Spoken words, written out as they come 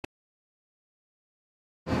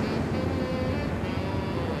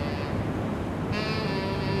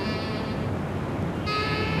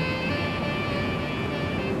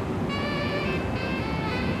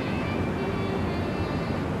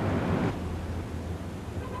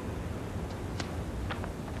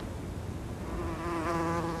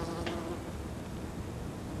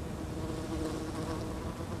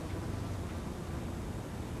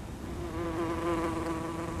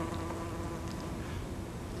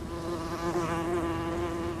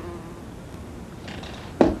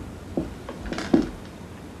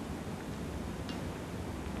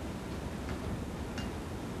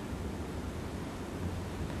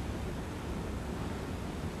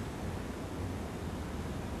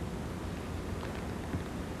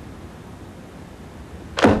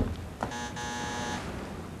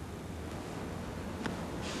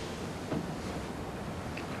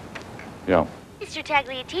Mr.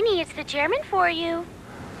 Tagliatini, it's the chairman for you.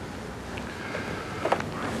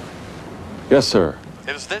 Yes, sir.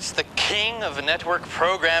 Is this the king of network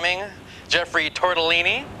programming, Jeffrey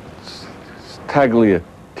Tortellini?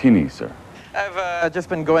 Tagliatini, sir. I've just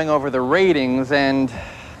been going over the ratings, and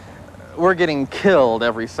we're getting killed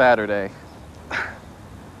every Saturday.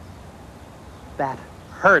 That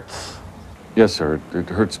hurts. Yes, sir. It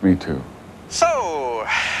hurts me, too. So,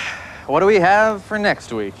 what do we have for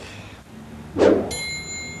next week?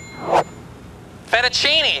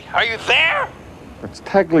 Fettuccine, are you there? It's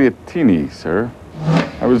Tagliatini, sir.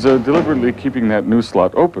 I was deliberately keeping that new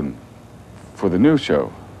slot open for the new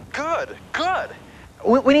show. Good, good.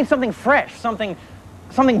 We need something fresh, something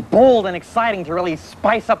bold and exciting to really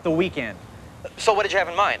spice up the weekend. So what did you have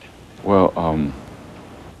in mind? Well,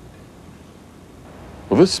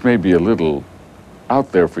 well, this may be a little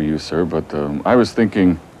out there for you, sir, but I was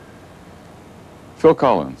thinking Phil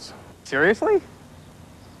Collins. Seriously?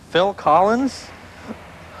 Phil Collins?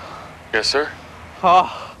 Yes, sir.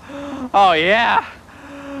 Oh yeah.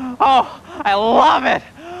 Oh, I love it.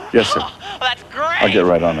 Yes, sir. Oh, that's great. I'll get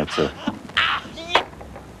right on it, sir.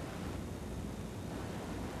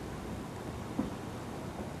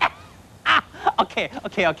 Okay.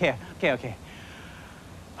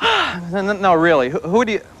 No, really. Who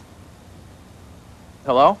do you...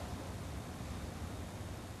 Hello?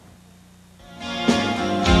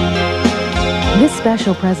 This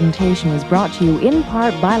special presentation is brought to you in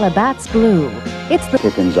part by Labatt's Blue. It's the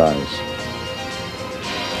Pippin's eyes.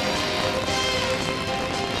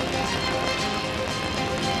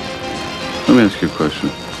 Let me ask you a question.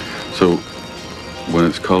 So, when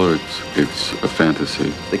it's color, it's a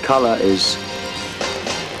fantasy. The color is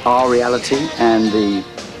our reality, and the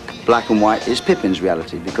black and white is Pippin's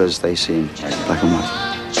reality because they see him black and white.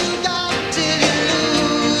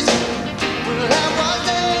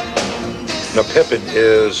 Now, Pippin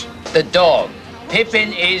is... The dog.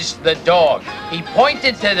 Pippin is the dog. He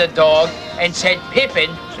pointed to the dog and said,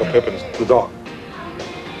 Pippin. So Pippin's the dog.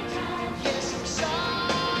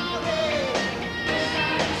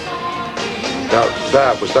 Now,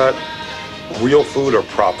 was that real food or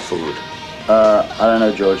prop food? I don't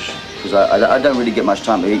know, George, because I don't really get much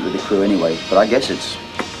time to eat with the crew anyway, but I guess it's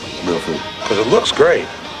real food. Because it looks great.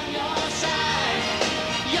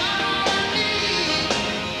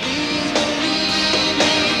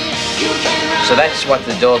 So that's what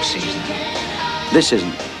the dog sees. This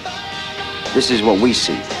isn't. This is what we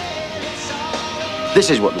see. This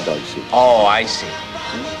is what the dog sees. Oh, I see.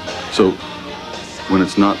 So, when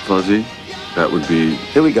it's not fuzzy, that would be...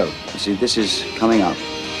 Here we go. You see, this is coming up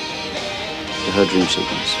to her dream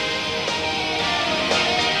sequence.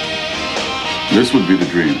 This would be the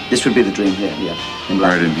dream. This would be the dream here, yeah.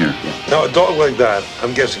 Right in here. Yeah. Now, a dog like that,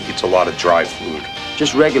 I'm guessing eats a lot of dry food.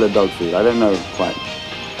 Just regular dog food. I don't know quite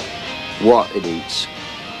what it eats.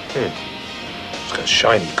 It's got a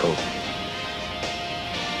shiny coat.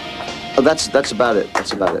 Oh, that's about it.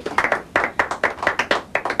 That's about it.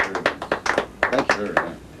 Thank you.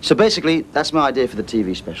 So basically, that's my idea for the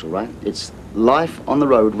TV special, right? It's life on the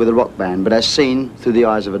road with a rock band, but as seen through the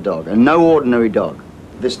eyes of a dog. And no ordinary dog.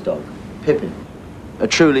 This dog, Pippin. A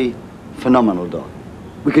truly phenomenal dog.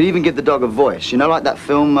 We could even give the dog a voice, you know, like that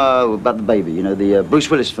film about the baby, you know, the Bruce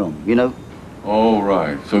Willis film, you know? Oh,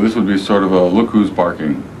 right. So this would be sort of a look who's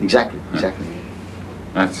barking. Exactly, exactly.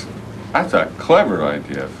 That's a clever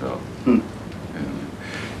idea, Phil.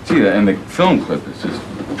 See, and the film clip is just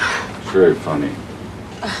very funny.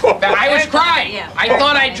 I was crying. I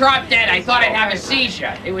thought I dropped dead. I thought I'd have a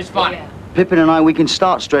seizure. It was funny. Pippin and I, we can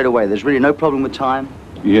start straight away. There's really no problem with time.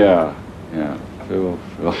 Yeah. Phil.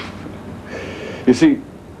 You see,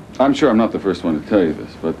 I'm sure I'm not the first one to tell you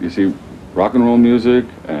this, but you see, rock and roll music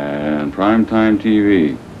and primetime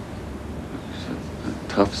TV, it's a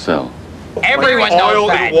tough sell. Everyone knows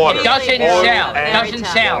that. Water. It doesn't sell. It doesn't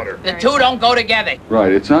sell. The two don't go together.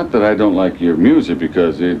 Right. It's not that I don't like your music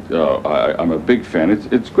because I'm a big fan.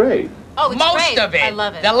 It's great. Oh, it's Most great. of it. I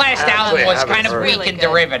love it. The last album was haven't kind of heard weak it. and Really good.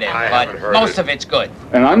 derivative, I but haven't heard most it. of it's good.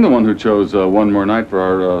 And I'm the one who chose One More Night for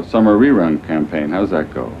our summer rerun campaign. How's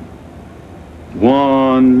that go?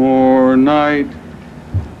 One more night.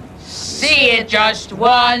 See it just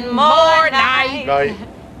one more night. Night.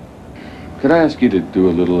 Could I ask you to do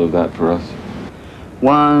a little of that for us?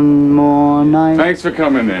 One more night. Thanks for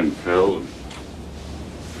coming in, Phil.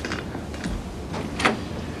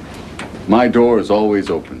 My door is always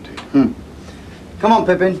open to you. Come on,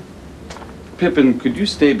 Pippin. Pippin, could you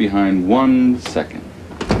stay behind 1 second?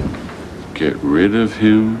 Get rid of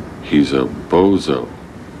him. He's a bozo.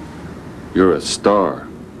 You're a star.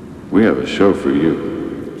 We have a show for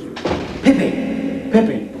you.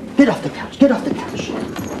 Pippin. Get off the couch. Get off the couch.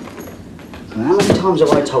 How many times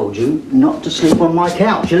have I told you not to sleep on my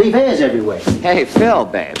couch? You leave hairs everywhere. Hey, Phil,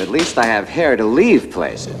 babe, at least I have hair to leave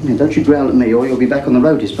places. Yeah, don't you growl at me or you'll be back on the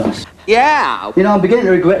road, his bus. Yeah! You know, I'm beginning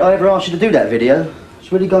to regret I ever asked you to do that video.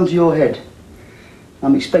 It's really gone to your head.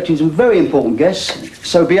 I'm expecting some very important guests,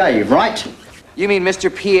 so behave, right? You mean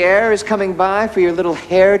Mr. Pierre is coming by for your little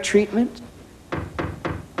hair treatment?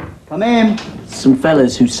 Come in. Some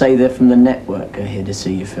fellas who say they're from the network are here to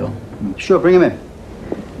see you, Phil. Sure, bring him in.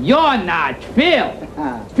 You're not Phil.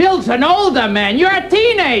 Phil's an older man. You're a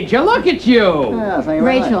teenager. Look at you. Yeah, thank you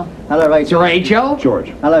very Rachel. much. Hello, Rachel. Rachel? George.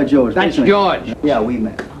 Hello, George. That's Listen. George. Yeah, we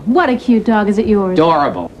met. What a cute dog. Is it yours?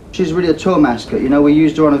 Adorable. She's really a tour mascot. You know, we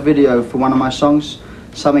used her on a video for one of my songs.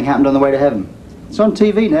 Something Happened on the Way to Heaven. It's on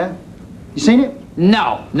TV now. You seen it?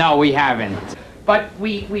 No, we haven't. But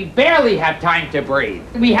we barely have time to breathe.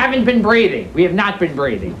 We haven't been breathing. We have not been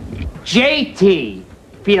breathing. JT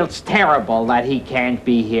feels terrible that he can't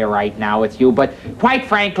be here right now with you, but quite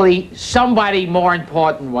frankly, somebody more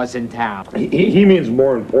important was in town. He means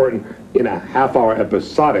more important in a half-hour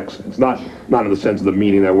episodic sense, not in the sense of the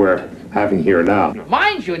meaning that we're having here now.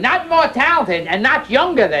 Mind you, not more talented and not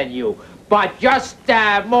younger than you, but just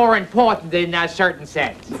more important in a certain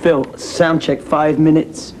sense. Phil, sound check 5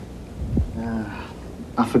 minutes.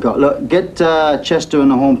 I forgot. Look, get Chester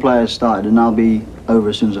and the horn players started, and I'll be over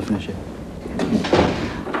as soon as I finish it.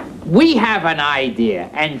 We have an idea,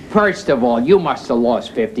 and first of all, you must have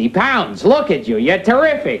lost 50 pounds. Look at you, you're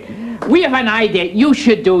terrific. We have an idea, you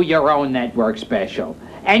should do your own network special.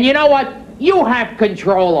 And you know what? You have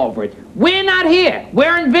control over it. We're not here.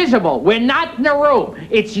 We're invisible. We're not in the room.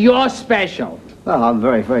 It's your special. Well, I'm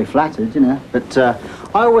very, very flattered, you know. But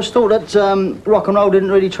I always thought that rock and roll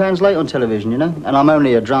didn't really translate on television, you know. And I'm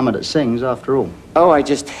only a drummer that sings, after all. Oh, I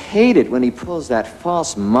just hate it when he pulls that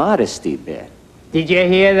false modesty bit. Did you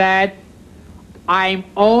hear that? I'm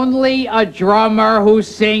only a drummer who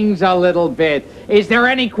sings a little bit. Is there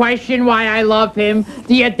any question why I love him?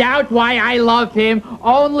 Do you doubt why I love him?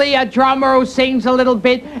 Only a drummer who sings a little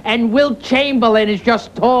bit, and Wilt Chamberlain is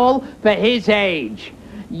just tall for his age.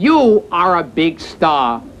 You are a big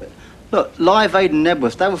star. Look, Live Aid and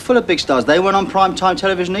Nebworth, they were full of big stars. They weren't on primetime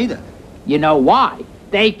television either. You know why?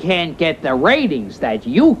 They can't get the ratings that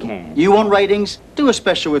you can. You want ratings? Do a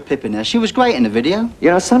special with Pip in there. She was great in the video.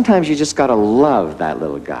 You know, sometimes you just gotta love that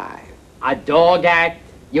little guy. A dog act?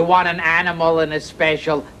 You want an animal in a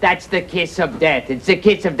special? That's the kiss of death. It's the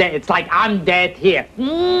kiss of death. It's like I'm dead here.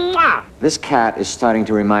 Mwah! This cat is starting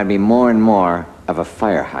to remind me more and more of a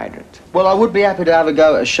fire hydrant. Well, I would be happy to have a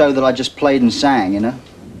go at a show that I just played and sang, you know.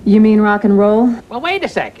 You mean rock and roll? Well, wait a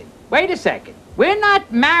second. We're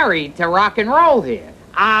not married to rock and roll here.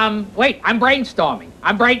 Wait, I'm brainstorming.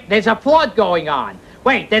 There's a flood going on.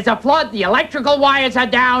 Wait, there's a flood, the electrical wires are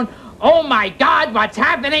down. Oh my God, what's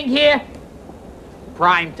happening here?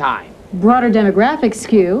 Prime time. Broader demographic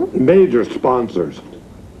skew. Major sponsors.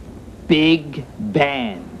 Big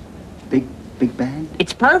band. Big band?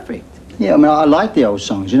 It's perfect. Yeah, I mean, I like the old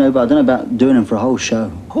songs, you know, but I don't know about doing them for a whole show.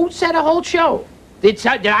 Who said a whole show? Did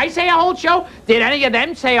I say a whole show? Did any of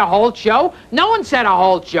them say a whole show? No one said a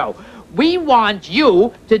whole show. We want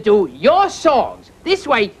you to do your songs. This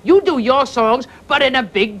way, you do your songs, but in a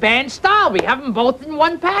big band style. We have them both in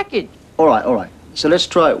one package. All right. So let's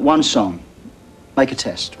try one song. Make a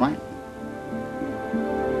test, right?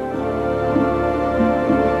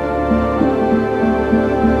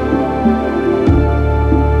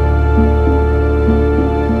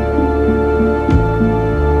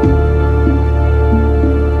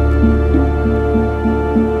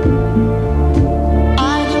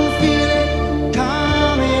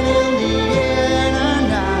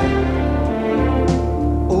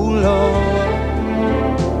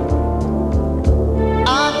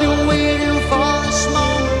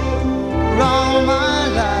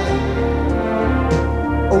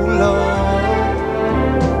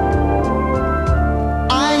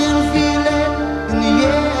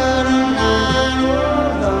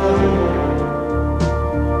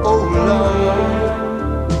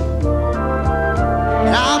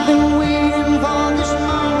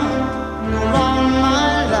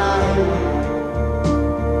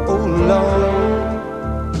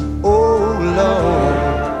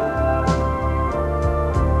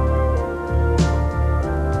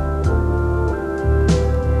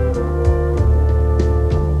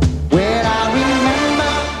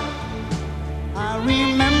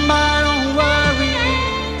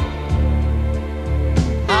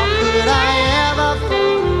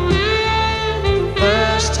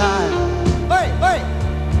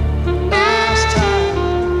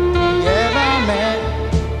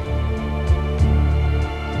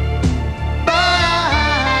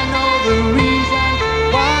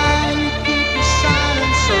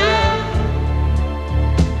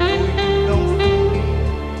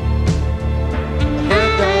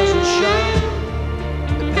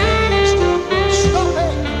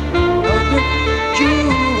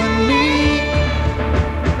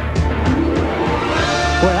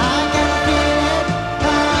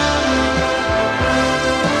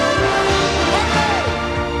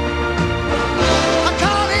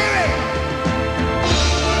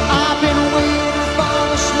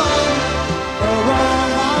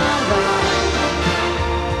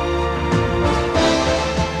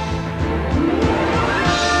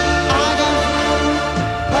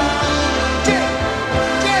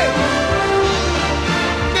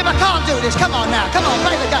 Come on now, come on,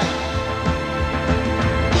 play the game.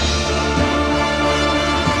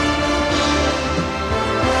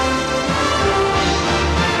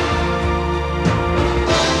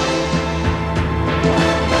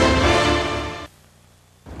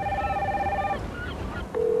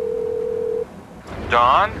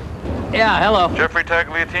 Don? Yeah, hello. Jeffrey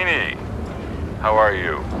Tagliatini. How are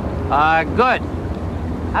you? Good.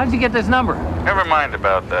 How did you get this number? Never mind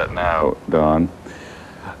about that now, Don.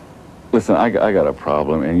 Listen, I got a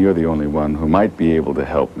problem, and you're the only one who might be able to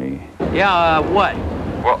help me. Yeah, what?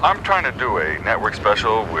 Well, I'm trying to do a network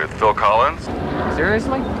special with Phil Collins.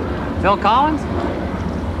 Seriously? Phil Collins?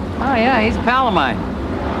 Oh, yeah, he's a pal of mine.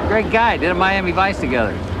 Great guy, did a Miami Vice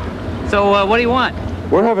together. So, what do you want?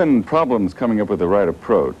 We're having problems coming up with the right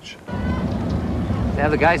approach. To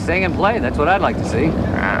have the guy sing and play, that's what I'd like to see.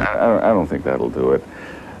 I don't think that'll do it.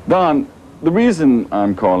 Don, the reason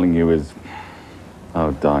I'm calling you is...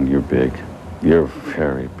 Oh, Don, you're big. You're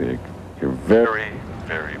very big. You're very,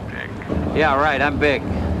 very big. Yeah, right, I'm big.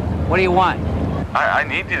 What do you want? I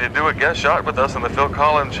need you to do a guest shot with us on the Phil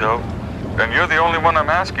Collins show. And you're the only one I'm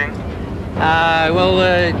asking.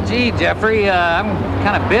 Gee, Jeffrey, I'm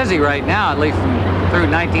kind of busy right now, at least through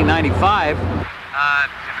 1995. If you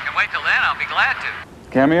can wait till then, I'll be glad to.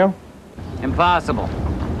 Cameo? Impossible.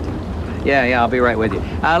 Yeah, I'll be right with you.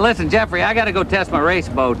 Listen, Jeffrey, I gotta go test my race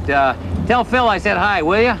boat. Tell Phil I said hi,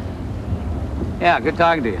 will ya? Yeah, good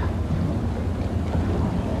talking to you.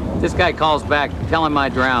 This guy calls back, tell him I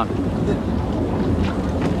drowned.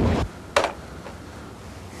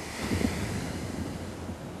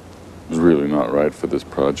 It's really not right for this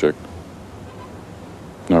project.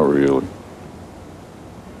 Not really.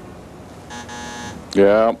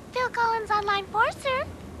 Yeah. Phil Collins on line 4, sir.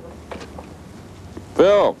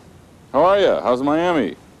 Phil, how are you? How's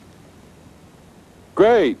Miami?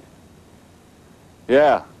 Great.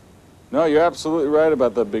 Yeah. No, you're absolutely right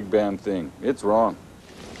about that big band thing. It's wrong.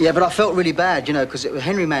 Yeah, but I felt really bad, you know, because it was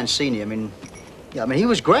Henry Mancini. I mean, he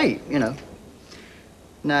was great, you know.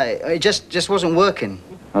 No, it just wasn't working.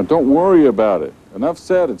 Now, don't worry about it. Enough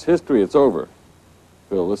said. It's history. It's over.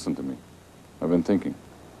 Phil, listen to me. I've been thinking.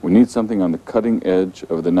 We need something on the cutting edge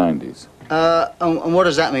of the 90s. And what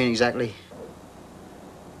does that mean exactly?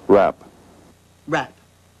 Rap. Rap.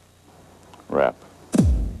 Rap.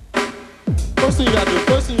 First thing you gotta do,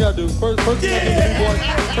 first thing you gotta do, turn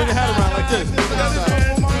your hat around like this.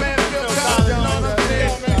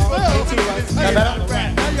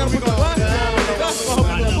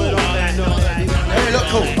 Hey, look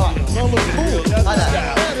cool. Don't look cool. Like that.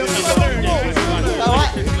 All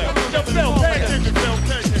right.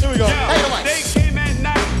 Here we go. They came at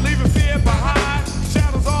night, leaving fear behind.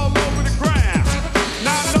 Shadows all over the ground.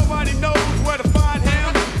 Now nobody knows where to find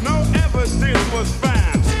him. No evidence was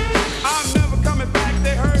found. I'm never coming back.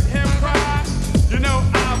 They heard him cry. You know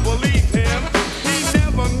I believe him. He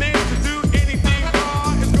never meant to do anything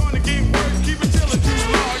wrong. It's going to get worse. Keep it chilling too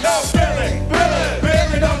long. No,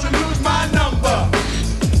 Billy, don't you lose my number.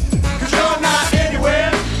 'Cause you're not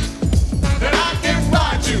anywhere that I can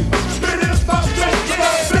find you. Spit it about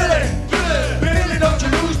Billy, don't you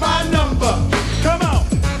lose my number. Come on,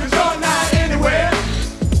 'cause you're not anywhere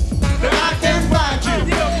that I can find you.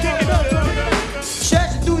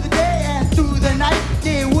 Searching through the day and through the night,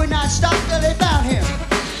 they would not stop till they found him.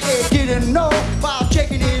 They didn't know while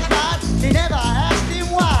checking his ride. They never asked him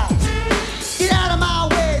why. Get out of my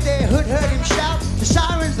way, they heard him shout. The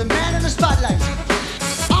sirens, the man in the spotlight.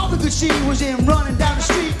 All we could see was him running down the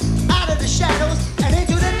street, out of the shadows and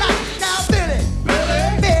into the night. Now,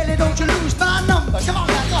 Billy, don't you lose my number. Come on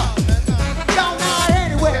now, come on. You're not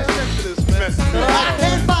anywhere I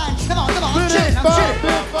can find you. Come on, I'm chilling.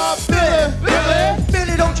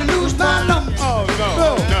 Billy, don't you lose my number. Oh,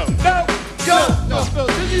 no. Phil,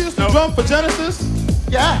 didn't you used to drum for Genesis?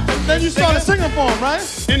 Yeah. And then you started singing for him, right?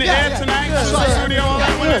 In the air tonight, That's in the right. studio.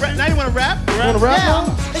 Now you want to rap? You want to rap now?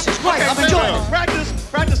 This is great. I'm enjoying it.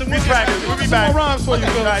 Practice, and we'll practice. We'll be Some back. more rhymes for you,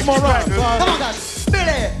 Phil. Some more rhymes. Come on, guys.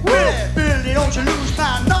 Billy, don't you lose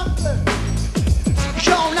my number.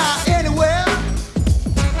 You're not anywhere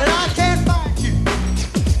that I can't find you.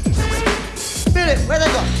 Billy, where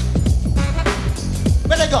they go?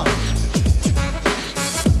 Where they go?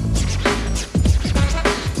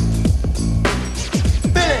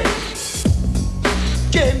 Billy.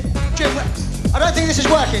 Jim, I don't think this is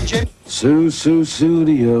working, Jim.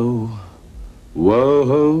 Studio.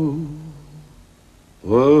 Whoa.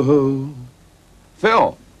 Whoa.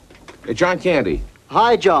 Phil, it's John Candy.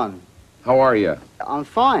 Hi, John. How are you? I'm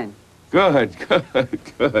fine. Good.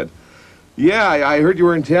 Yeah, I heard you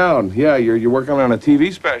were in town. Yeah, you're working on a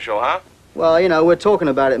TV special, huh? Well, you know, we're talking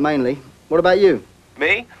about it mainly. What about you?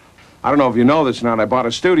 Me? I don't know if you know this or not, I bought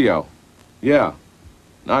a studio. Yeah.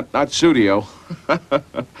 Not studio.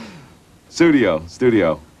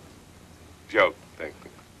 Studio. Joke thing.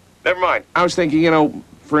 Never mind. I was thinking, you know,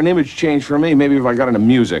 for an image change for me, maybe if I got into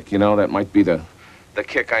music, you know, that might be the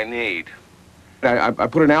kick I need. I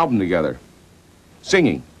put an album together.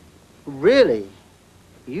 Singing. Really?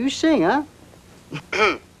 You sing, huh?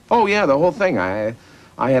 Oh, yeah, the whole thing. I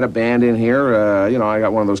had a band in here. You know, I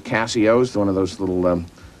got one of those Casios, one of those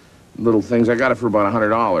little things. I got it for about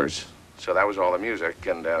 $100. So that was all the music,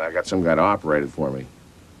 and I got some guy to operate it for me.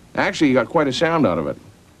 Actually, you got quite a sound out of it.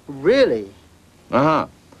 Really? Uh-huh.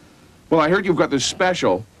 Well, I heard you've got this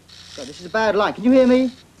special. God, this is a bad line. Can you hear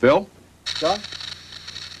me? Phil? John?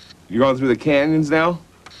 You going through the canyons now?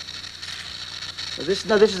 No,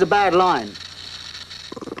 this is a bad line.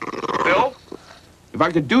 Phil? If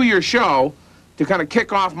I could do your show to kind of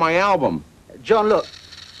kick off my album. John, look.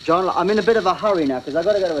 John, I'm in a bit of a hurry now because I've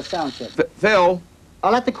got to go to a sound check. Phil?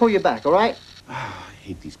 I'll have to call you back, all right? I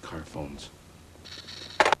hate these car phones.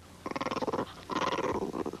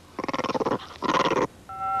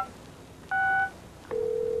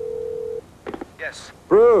 Yes.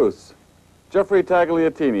 Bruce! Jeffrey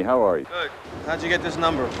Tagliatini, how are you? Good. How'd you get this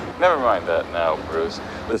number? Never mind that now, Bruce.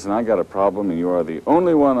 Listen, I got a problem, and you are the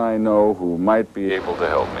only one I know who might be able to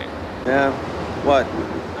help me. Yeah? What?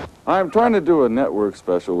 I'm trying to do a network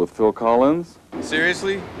special with Phil Collins.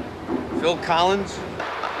 Seriously? Phil Collins?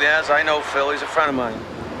 Yes, I know Phil. He's a friend of mine.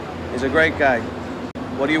 He's a great guy.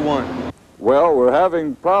 What do you want? Well, we're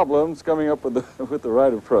having problems coming up with the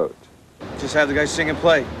right approach. Just have the guy sing and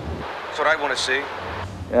play. That's what I want to see.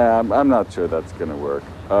 Yeah, I'm not sure that's going to work.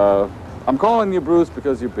 I'm calling you Bruce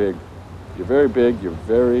because you're big. You're very big. You're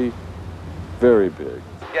very, very big.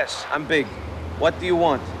 Yes, I'm big. What do you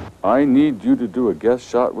want? I need you to do a guest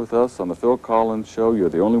shot with us on the Phil Collins show. You're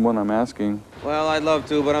the only one I'm asking. Well, I'd love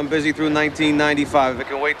to, but I'm busy through 1995. If it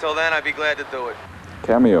can wait till then, I'd be glad to do it.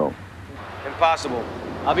 Cameo. Impossible.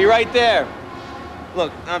 I'll be right there.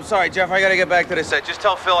 Look, I'm sorry, Jeff. I got to get back to the set. Just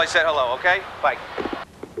tell Phil I said hello, okay? Bye.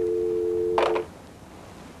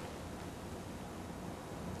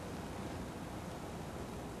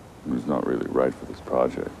 He's not really right for this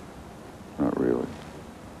project. Not really.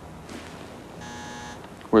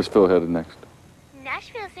 Where's Phil headed next?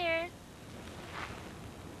 Nashville, sir.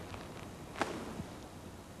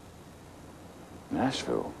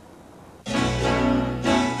 Nashville.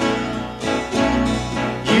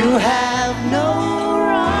 You have no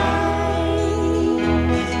right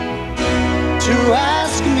to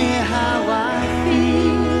ask me how I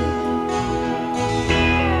feel.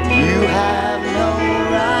 You have no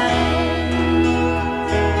right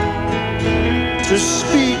to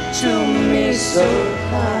speak to me so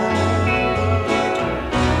high.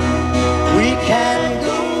 We can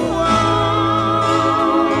go on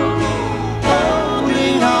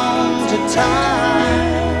holding on to time.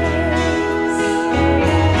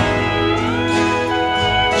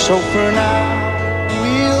 So for now,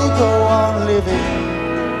 we'll go on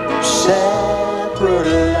living separate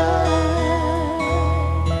lives.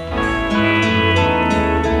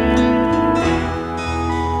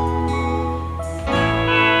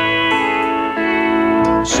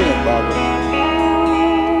 Sing it, Barbara.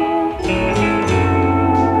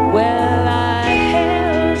 Well, I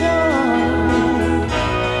held on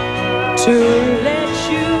to let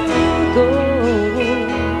you go.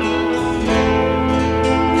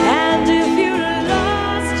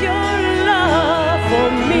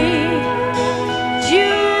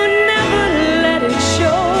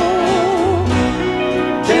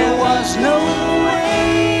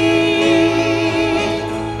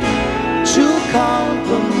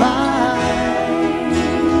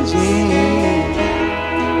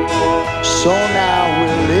 So now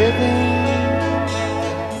we're living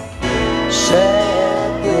separate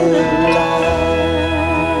lives.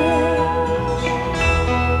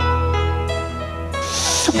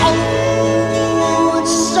 Oh,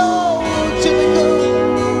 it's so typical.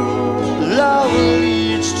 Love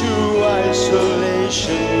leads to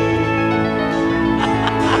isolation.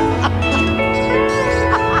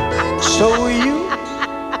 So you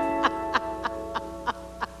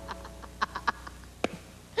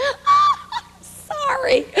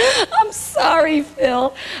I'm sorry,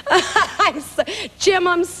 Phil. Jim,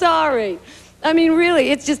 I'm sorry. I mean,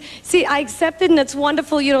 really, it's just, see, I accepted, and it's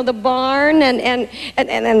wonderful, you know, the barn and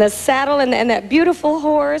the saddle and that beautiful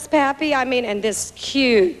horse, Pappy. I mean, and this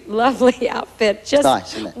cute, lovely outfit. Just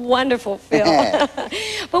nice, isn't it? Wonderful, Phil.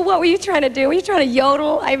 But what were you trying to do? Were you trying to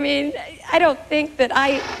yodel? I mean, I don't think that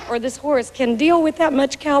I or this horse can deal with that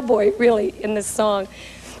much cowboy, really, in this song.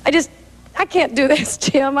 I can't do this,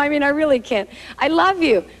 Jim. I mean, I really can't. I love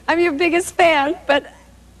you. I'm your biggest fan, but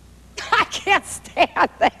I can't stand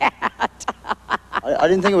that. I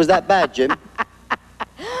didn't think it was that bad, Jim.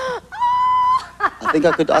 I think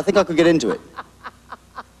I could get into it.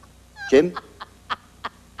 Jim?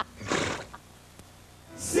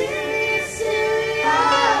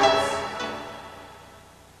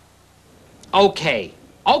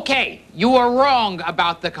 Okay, you were wrong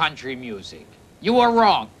about the country music. You were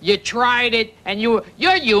wrong. You tried it, and you're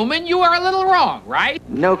human. You were a little wrong, right?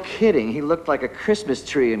 No kidding. He looked like a Christmas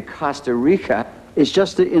tree in Costa Rica. It's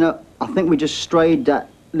just that, you know, I think we just strayed that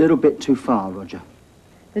little bit too far, Roger.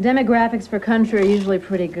 The demographics for country are usually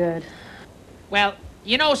pretty good. Well,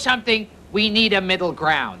 you know something? We need a middle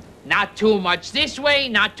ground. Not too much this way,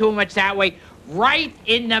 not too much that way. Right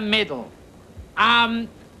in the middle.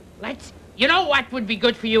 You know what would be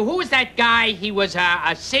good for you? Who was that guy? He was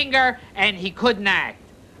a singer and he couldn't act.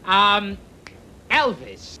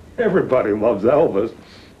 Elvis. Everybody loves Elvis.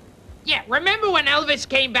 Yeah, remember when Elvis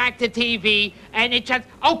came back to TV and it just,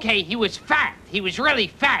 okay, he was fat. He was really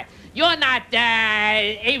fat. You're not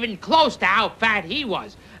even close to how fat he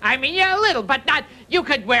was. I mean, you're a little, but not, you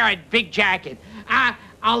could wear a big jacket.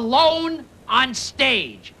 Alone on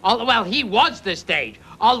stage. Well, he was the stage.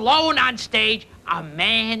 Alone on stage, a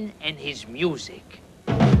man and his music.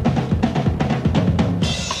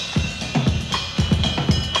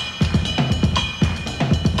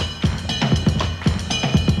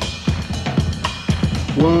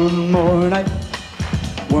 One more night,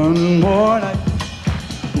 one more night,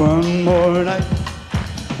 one more night.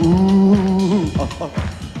 Ooh,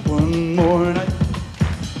 one more night,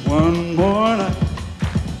 one more night,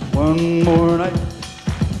 one more night.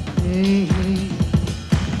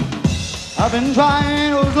 I've been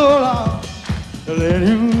trying oh so long to let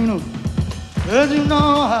you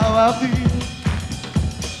know how I feel.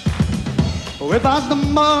 Oh, if I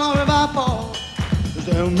stumble or if I fall, just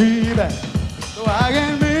tell me back so I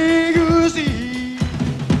can make you see.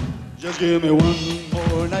 Just give me one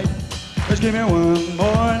more night. Just give me one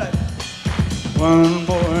more night. One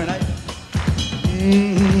more night.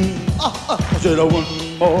 I said one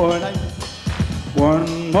more night.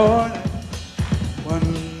 One more night.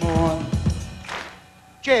 One more.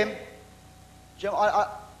 Jim,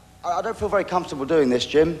 I don't feel very comfortable doing this,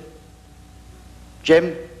 Jim.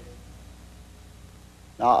 Jim?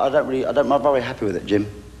 No, I'm not very happy with it, Jim.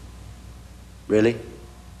 Really?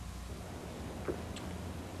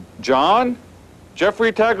 John?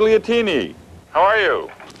 Jeffrey Tagliatini. How are you?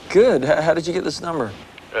 Good. How did you get this number?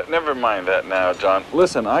 Never mind that now, John.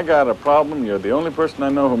 Listen, I got a problem. You're the only person I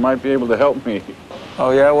know who might be able to help me.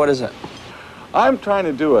 Oh, yeah? What is it? I'm trying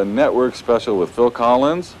to do a network special with Phil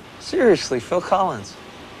Collins. Seriously, Phil Collins?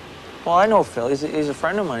 Well, I know Phil. He's a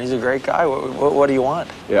friend of mine. He's a great guy. What do you want?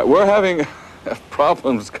 Yeah, we're having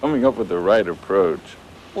problems coming up with the right approach.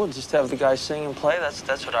 Well, just have the guy sing and play.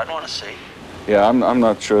 That's what I'd want to see. Yeah, I'm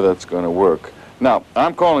not sure that's going to work. Now,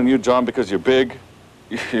 I'm calling you, John, because you're big.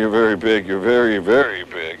 You're very big. You're very, very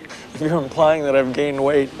big. You're implying that I've gained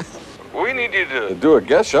weight. We need you to do a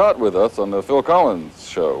guest shot with us on the Phil Collins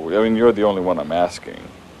show. I mean, you're the only one I'm asking.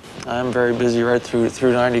 I'm very busy right through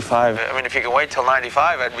 95. I mean, if you can wait till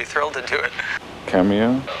 95, I'd be thrilled to do it.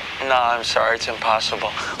 Cameo? No, I'm sorry. It's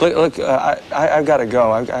impossible. Look, I've got to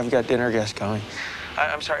go. I've got dinner guests coming.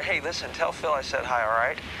 I'm sorry. Hey, listen, tell Phil I said hi, all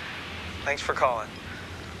right? Thanks for calling.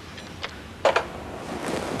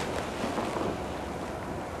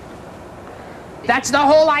 That's the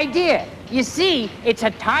whole idea. You see, it's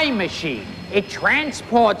a time machine. It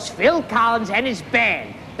transports Phil Collins and his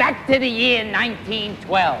band back to the year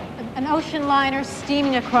 1912. An ocean liner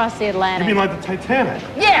steaming across the Atlantic. You mean like the Titanic?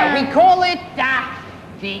 Yeah, we call it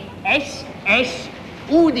the SS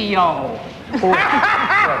Udio.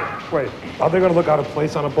 Wait, are they going to look out of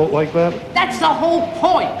place on a boat like that? That's the whole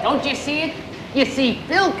point. Don't you see it? You see,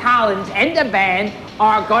 Phil Collins and the band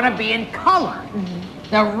are going to be in color.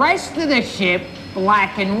 The rest of the ship,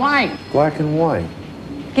 black and white. Black and white?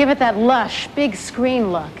 Give it that lush, big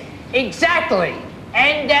screen look. Exactly.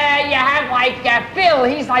 And you have, like, Phil,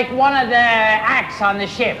 he's like one of the acts on the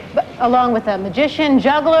ship. But along with a magician,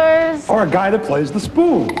 jugglers. Or a guy that plays the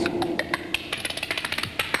spoons.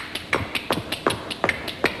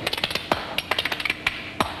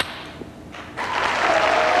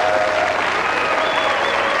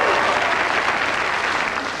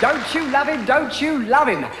 Don't you love him? Don't you love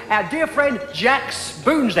him? Our dear friend Jack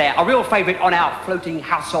Spoon's there, a real favourite on our floating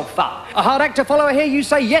house of fun. A hard act to follow here, you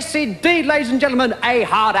say? Yes, indeed, ladies and gentlemen, a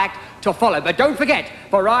hard act to follow. But don't forget,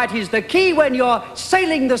 variety's the key when you're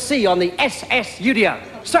sailing the sea on the SS Udio.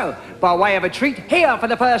 So, by way of a treat, here for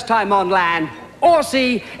the first time on land, or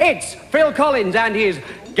C, it's Phil Collins and his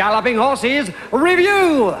Galloping Horses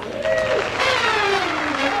Review.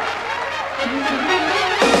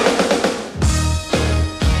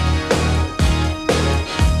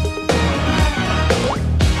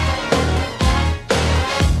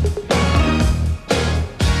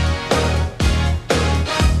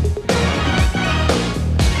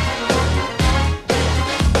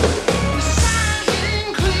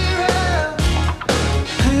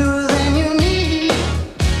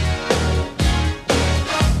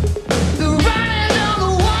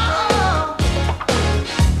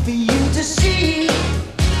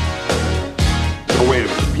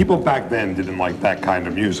 People back then didn't like that kind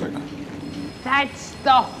of music. That's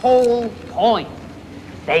the whole point.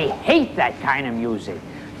 They hate that kind of music.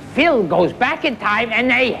 Phil goes back in time and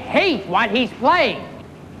they hate what he's playing.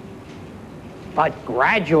 But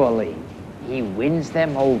gradually, he wins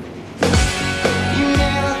them over. You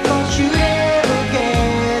never thought you'd ever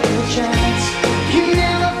get the chance. You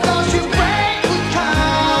never thought your break would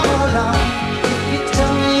come along. If you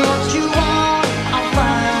tell me what you want, I'll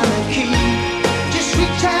find the key. Just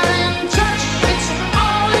reach out and touch, it's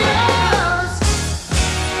all yours.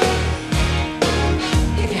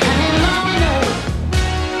 If you hang long enough,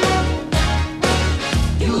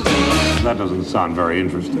 you'll do it. That doesn't sound very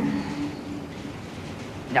interesting.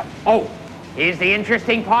 No. Oh, here's the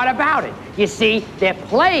interesting part about it. You see, they're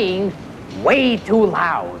playing way too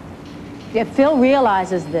loud. Yeah, Phil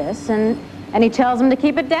realizes this, and he tells him to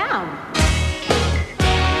keep it down.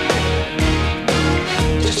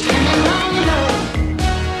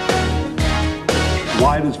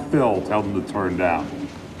 Why does Phil tell them to turn down?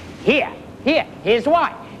 Here's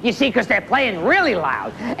why. You see, because they're playing really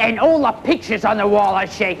loud, and all the pictures on the wall are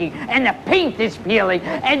shaking, and the paint is peeling,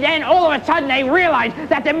 and then all of a sudden they realize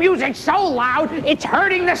that the music's so loud, it's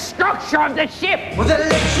hurting the structure of the ship. Well, they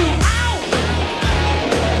let you out.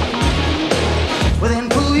 Well, then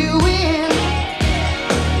pull you in.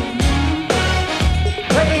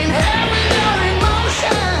 Playing hell with your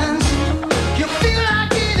emotions. You feel like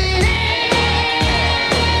giving in.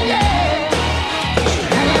 Yeah.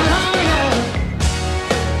 Hanging long enough.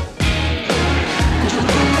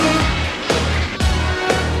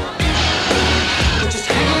 Just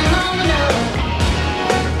hanging long enough.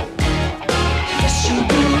 Yes, you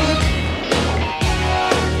do it.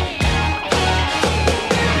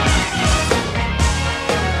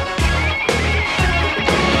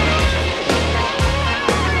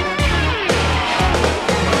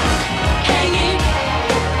 Hanging.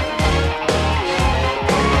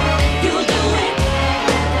 You'll do it.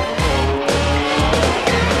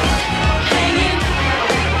 Hanging.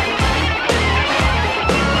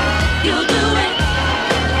 You'll do it.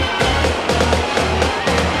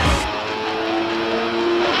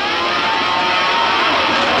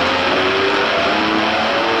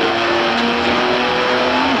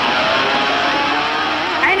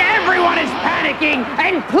 And everyone is panicking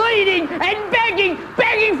and pleading and begging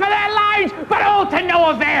for their lives, but all to no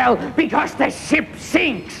avail because the ship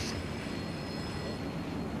sinks.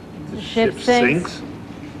 The ship sinks?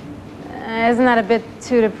 Isn't that a bit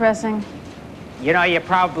too depressing? You know, you're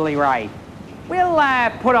probably right. We'll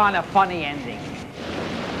put on a funny ending.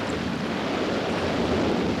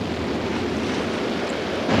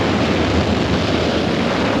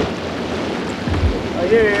 Oh,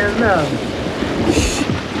 yeah, no.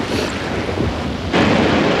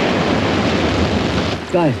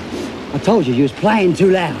 Guys, I told you was playing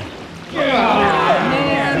too loud.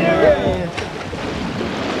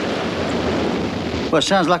 Well, it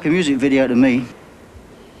sounds like a music video to me.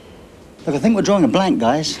 Look, I think we're drawing a blank,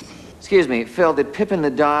 guys. Excuse me, Phil, did Pippin the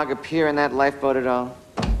dog appear in that lifeboat at all?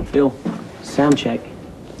 Phil, sound check.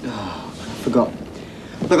 Oh, I forgot.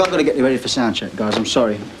 Look, I've got to get you ready for sound check, guys. I'm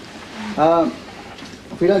sorry.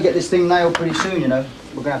 If we don't get this thing nailed pretty soon, you know,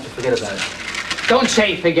 we're going to have to forget about it. Don't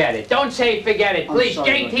say forget it. Don't say forget it. I'm Please,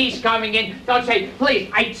 sorry, JT's coming in. Don't say, please,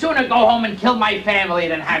 I'd sooner go home and kill my family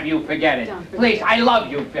than have you forget it. Please, I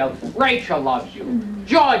love you, Phil. Rachel loves you.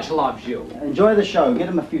 George loves you. Enjoy the show. Get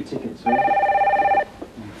them a few tickets, will you?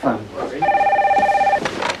 Phone.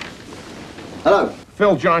 Hello.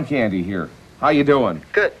 Phil, John Candy here. How you doing?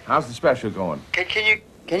 Good. How's the special going? Can you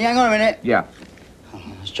hang on a minute? Yeah.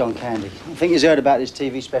 It's John Candy. I think he's heard about this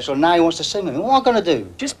TV special. Now he wants to sing with me. What am I going to do?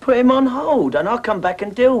 Just put him on hold and I'll come back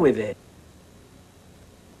and deal with it.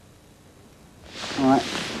 All right.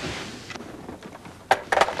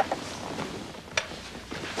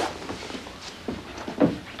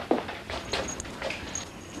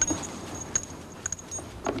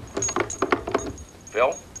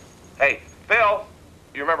 Phil? Hey, Phil!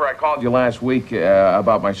 You remember I called you last week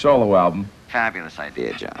about my solo album? Fabulous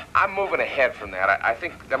idea, John. I'm moving ahead from that. I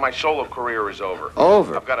think that my solo career is over.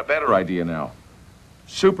 Over? I've got a better idea now.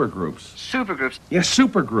 Supergroups. Supergroups? Yeah,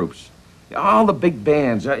 supergroups. All the big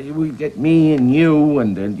bands. We get me and you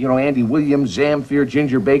and you know, Andy Williams, Zamfir,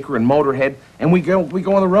 Ginger Baker, and Motorhead, and we go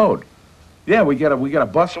on the road. Yeah, we get a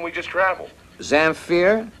bus and we just travel.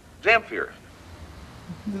 Zamfir? Zamfir.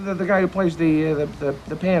 The guy who plays the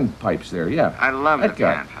pan pipes there, yeah. I love that the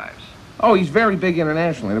guy. pan pipes. Oh, he's very big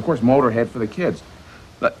internationally, and of course, Motorhead for the kids.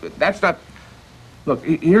 But that's not... Look,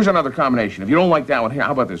 here's another combination. If you don't like that one, here,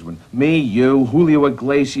 how about this one? Me, you, Julio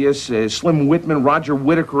Iglesias, Slim Whitman, Roger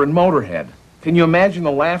Whittaker, and Motorhead. Can you imagine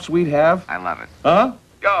the laughs we'd have? I love it. Huh?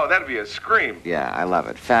 Oh, that'd be a scream. Yeah, I love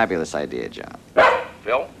it. Fabulous idea, John.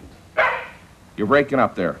 Phil? You're breaking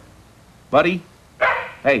up there. Buddy?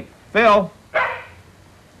 Hey, Phil?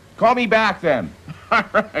 Call me back then. All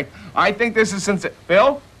right. I think this is sincere.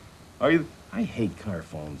 Phil? Are you... I hate car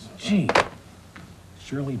phones. Gee.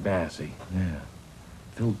 Shirley Bassey. Yeah.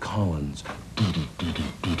 Phil Collins.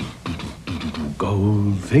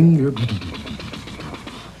 Goldfinger.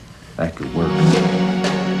 That could work.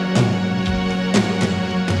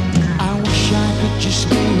 I wish I could just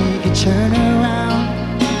make it turn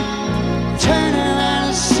around. Turn around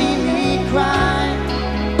and see me cry.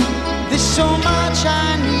 There's so much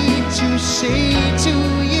I need to say to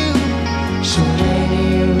you. So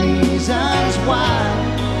many reasons why.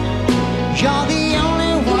 You're the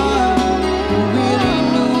only one who really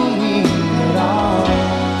knew me at all.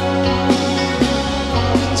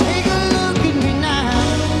 Take a look at me now.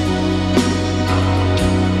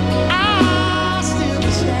 I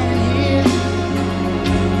still stand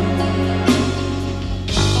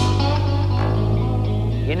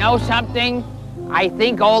here. You know something? I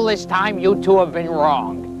think all this time you two have been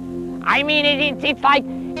wrong. I mean, it's like,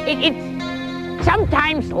 it's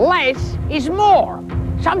sometimes less is more.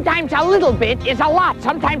 Sometimes a little bit is a lot.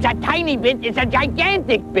 Sometimes a tiny bit is a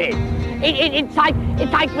gigantic bit. It's like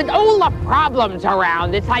with all the problems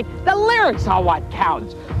around, it's like the lyrics are what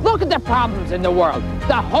counts. Look at the problems in the world.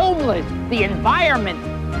 The homeless, the environment.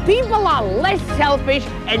 People are less selfish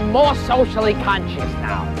and more socially conscious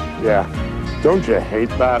now. Yeah. Don't you hate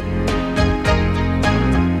that?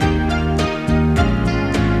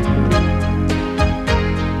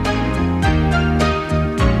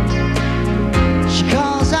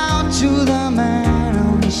 To the man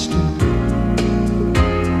on the street,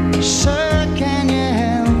 sir, can you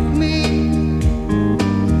help me?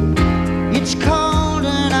 It's cold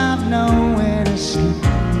and I've nowhere to sleep.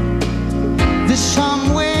 There's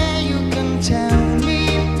somewhere you can tell me.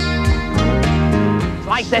 It's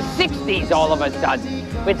like the 60s all of a sudden,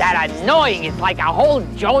 with that annoying, it's like a whole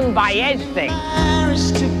Joan Baez thing.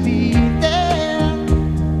 To be there.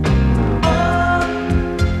 Oh,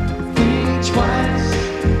 think twice.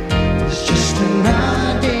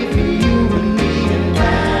 Another day for you and me in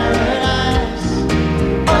paradise.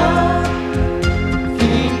 Oh,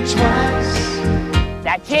 think twice.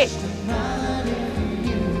 That's it.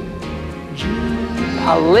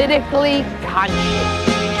 Politically conscious.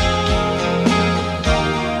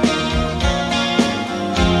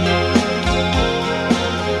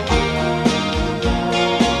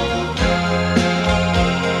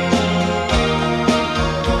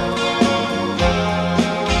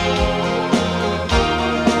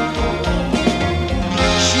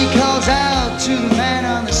 To the man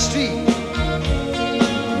on the street,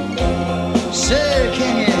 sir,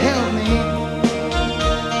 can you help me?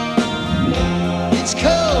 It's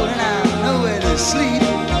cold and I'm nowhere to sleep.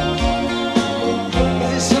 Is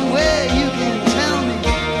there somewhere you can tell me?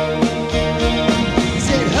 He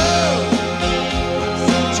said, oh,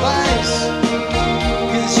 think twice,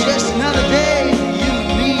 'cause it's just another day for you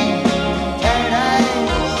and me in paradise.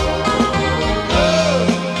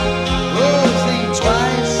 Oh, think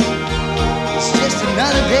twice. Just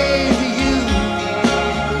another day for you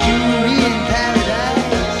and me in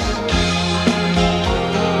paradise.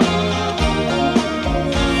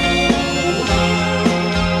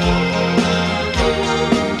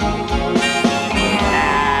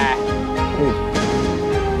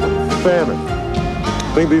 Famine.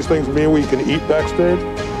 Think these things mean we can eat backstage?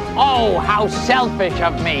 Oh, how selfish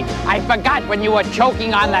of me. I forgot when you were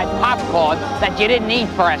choking on that popcorn that you didn't eat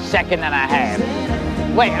for a second and a half.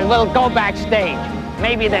 Wait, we'll go backstage.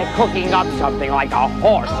 Maybe they're cooking up something like a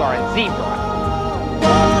horse or a zebra.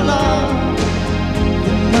 Oh, Lord,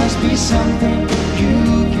 there must be something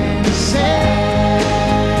you can say.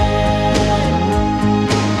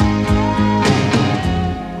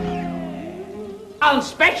 On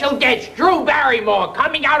special guest, Drew Barrymore,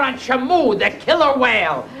 coming out on Shamu, the killer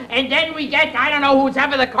whale. And then we get, I don't know who's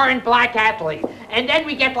ever the current black athlete. and then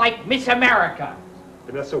we get like Miss America.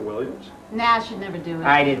 Vanessa Williams? Nah, she'd never do it.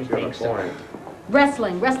 I didn't think so.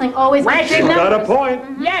 Wrestling always gets She's big got a numbers.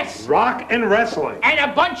 point. Yes. Rock and wrestling. And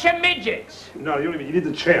a bunch of midgets. No, you don't even, you need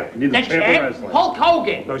the champ. You need the The champ of champ? wrestling. Hulk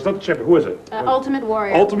Hogan. No, he's not the champion. Who is it? Ultimate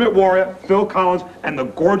Warrior. Ultimate Warrior, Phil Collins, and the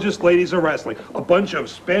gorgeous ladies of wrestling. A bunch of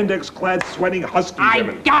spandex-clad, sweating husky I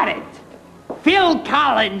women. got it. Phil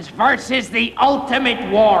Collins versus the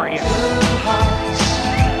Ultimate Warrior.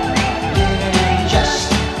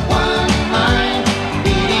 Just one mind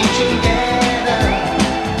beating together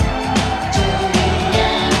till the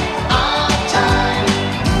end of time.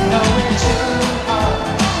 No, we're two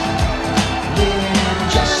hearts living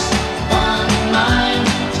just one mind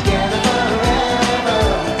together forever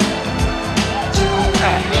till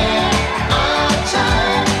the end of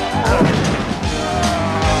time.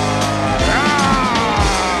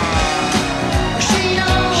 She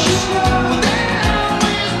knows there'll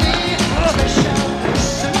always be a special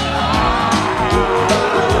person.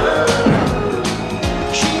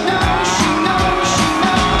 She knows, she knows, she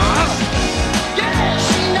knows. Yeah,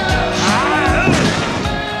 she knows.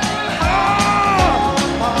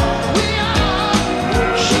 We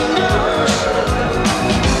are. She knows.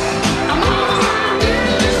 I'm always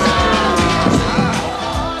in this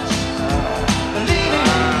hearts,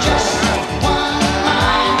 believing just one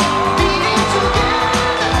mind beating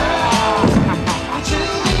together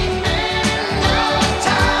till the end of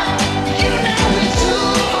time. You know it's two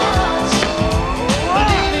hearts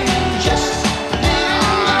believing just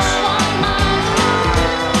one mind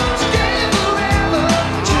together forever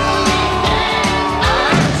till the end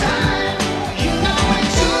of time. You know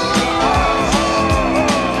it's two hearts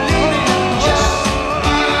believing just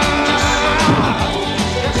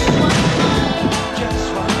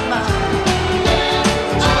one mind.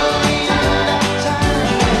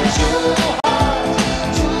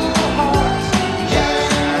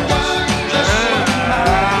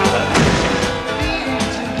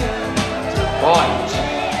 Boy,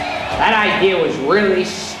 that idea was really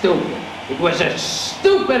stupid. It was a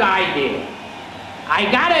stupid idea.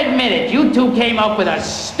 I gotta admit it, you two came up with a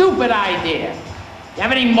stupid idea. You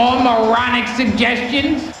have any more moronic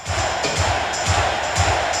suggestions?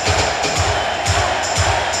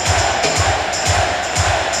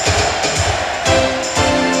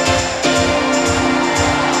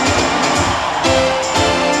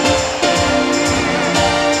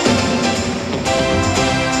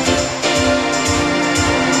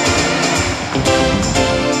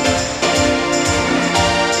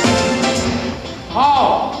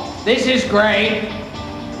 Oh, this is great.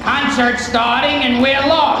 Concert starting and we're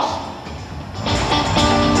lost.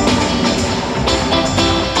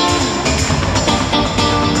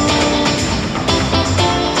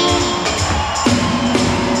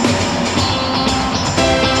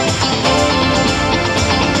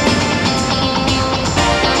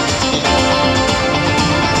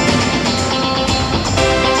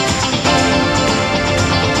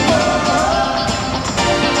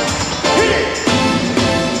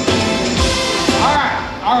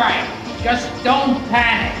 All right, just don't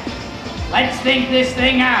panic. Let's think this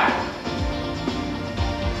thing out.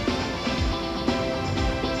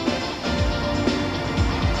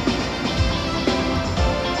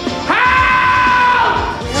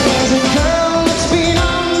 There's a girl that's been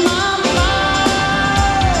on my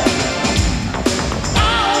mind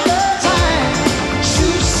all the time.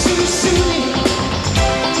 Sue.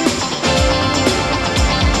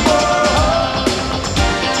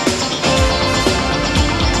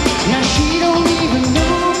 Now she don't even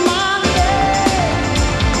know my name,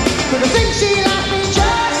 but I think she likes me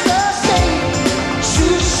just the same.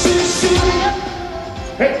 Sue.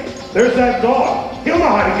 Hey, there's that dog. He'll know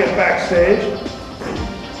how to get backstage.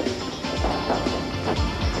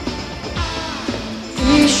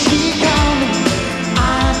 Is she coming?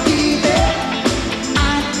 I'll be there.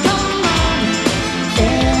 I'd come on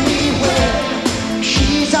anywhere.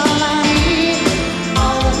 She's all I need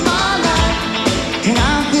all of my life, and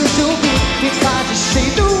I feel so good because you say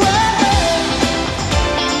the word.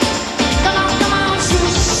 Come on, Sue.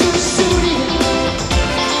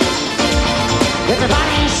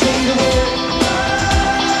 Everybody say the word.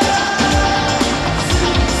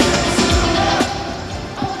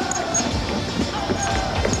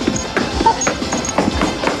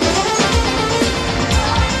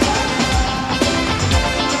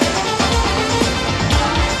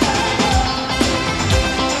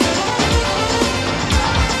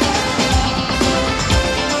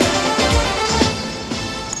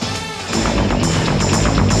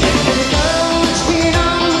 Every girl that's been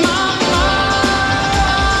on my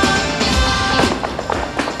mind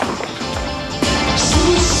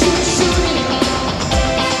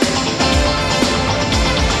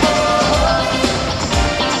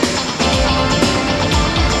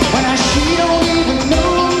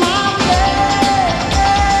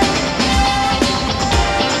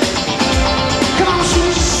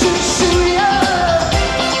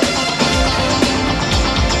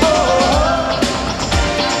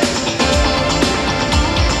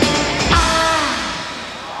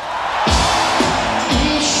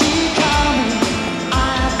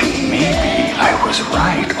was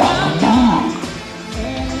right all along.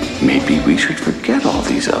 Maybe we should forget all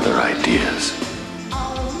these other ideas.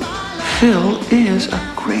 Phil is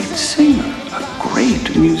a great singer, a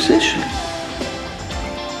great musician.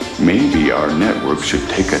 Maybe our network should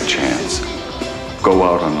take a chance. Go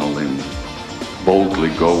out on a limb. Boldly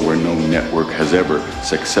go where no network has ever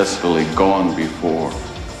successfully gone before.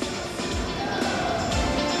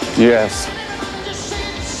 Yes.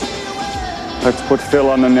 Let's put Phil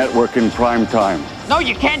on the network in prime time. No,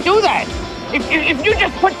 you can't do that. If you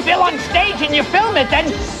just put Phil on stage and you film it, then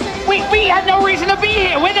we have no reason to be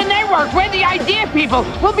here. We're the network. We're the idea people.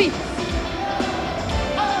 We'll be...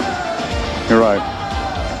 You're right.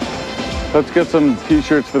 Let's get some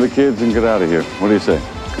T-shirts for the kids and get out of here. What do you say?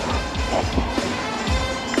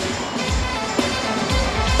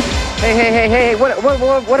 Hey,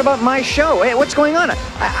 what about my show? Hey, what's going on?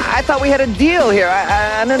 I thought we had a deal here,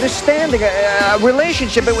 an understanding, a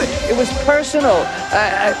relationship. It was personal.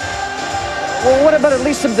 Well, what about at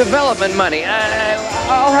least some development money?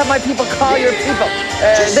 I'll have my people call your people.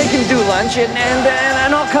 They can do lunch,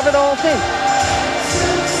 and I'll cover the whole thing.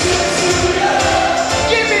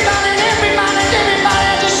 Give me money,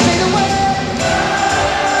 just say the word.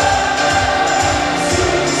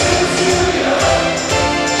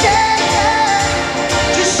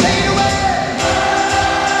 Yeah, just say the word.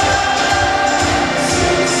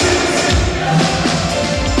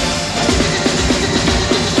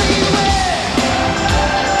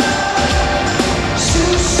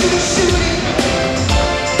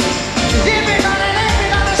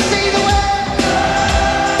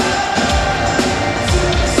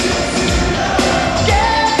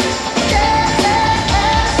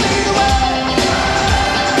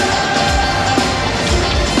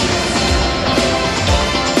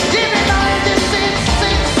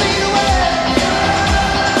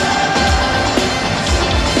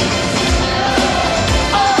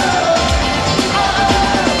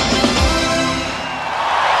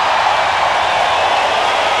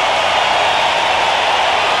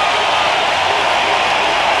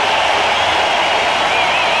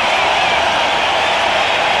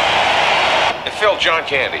 John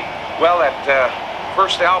Candy. Well, that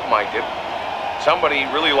first album I did, somebody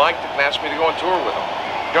really liked it and asked me to go on tour with him.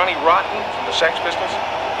 Johnny Rotten from the Sex Pistols,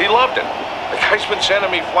 he loved it. The guy's been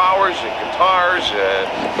sending me flowers and guitars.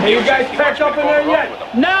 Hey, you guys packed up in there yet?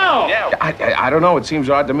 No! Yeah. I don't know, it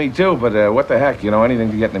seems odd to me too, but what the heck, you know,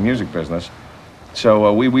 anything to get in the music business.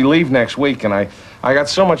 So we leave next week, and I got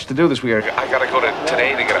so much to do this week. I gotta go to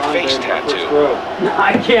today to get a face tattoo.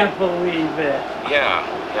 I can't believe it. Yeah,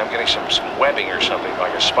 I'm getting some webbing or something,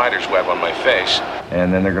 like a spider's web on my face.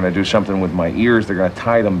 And then they're gonna do something with my ears. They're gonna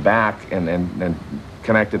tie them back and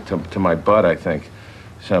connect it to my butt, I think.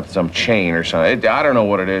 Some chain or something. I don't know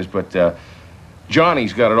what it is, but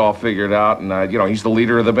Johnny's got it all figured out, and you know, he's the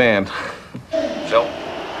leader of the band. Phil?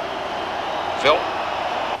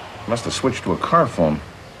 Must have switched to a car phone.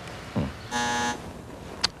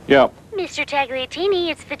 Yeah. Mr. Tagliatini,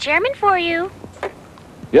 it's the chairman for you.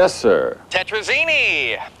 Yes, sir.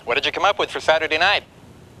 Tetrazzini! What did you come up with for Saturday night?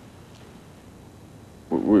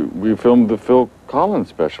 We filmed the Phil Collins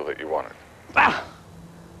special that you wanted. Ah,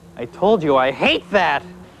 I told you, I hate that.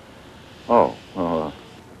 Oh,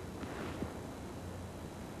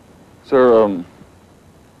 sir,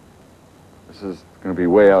 this is going to be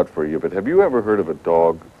way out for you, but have you ever heard of a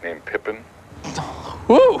dog named Pippin?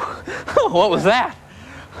 Woo! What was that?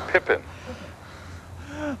 Pippin.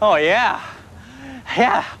 Oh, yeah.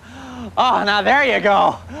 Yeah. Oh, now there you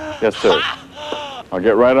go. Yes, sir. I'll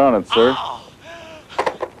get right on it, sir.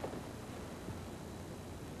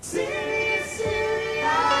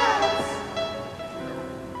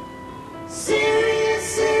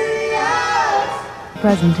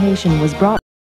 Presentation was brought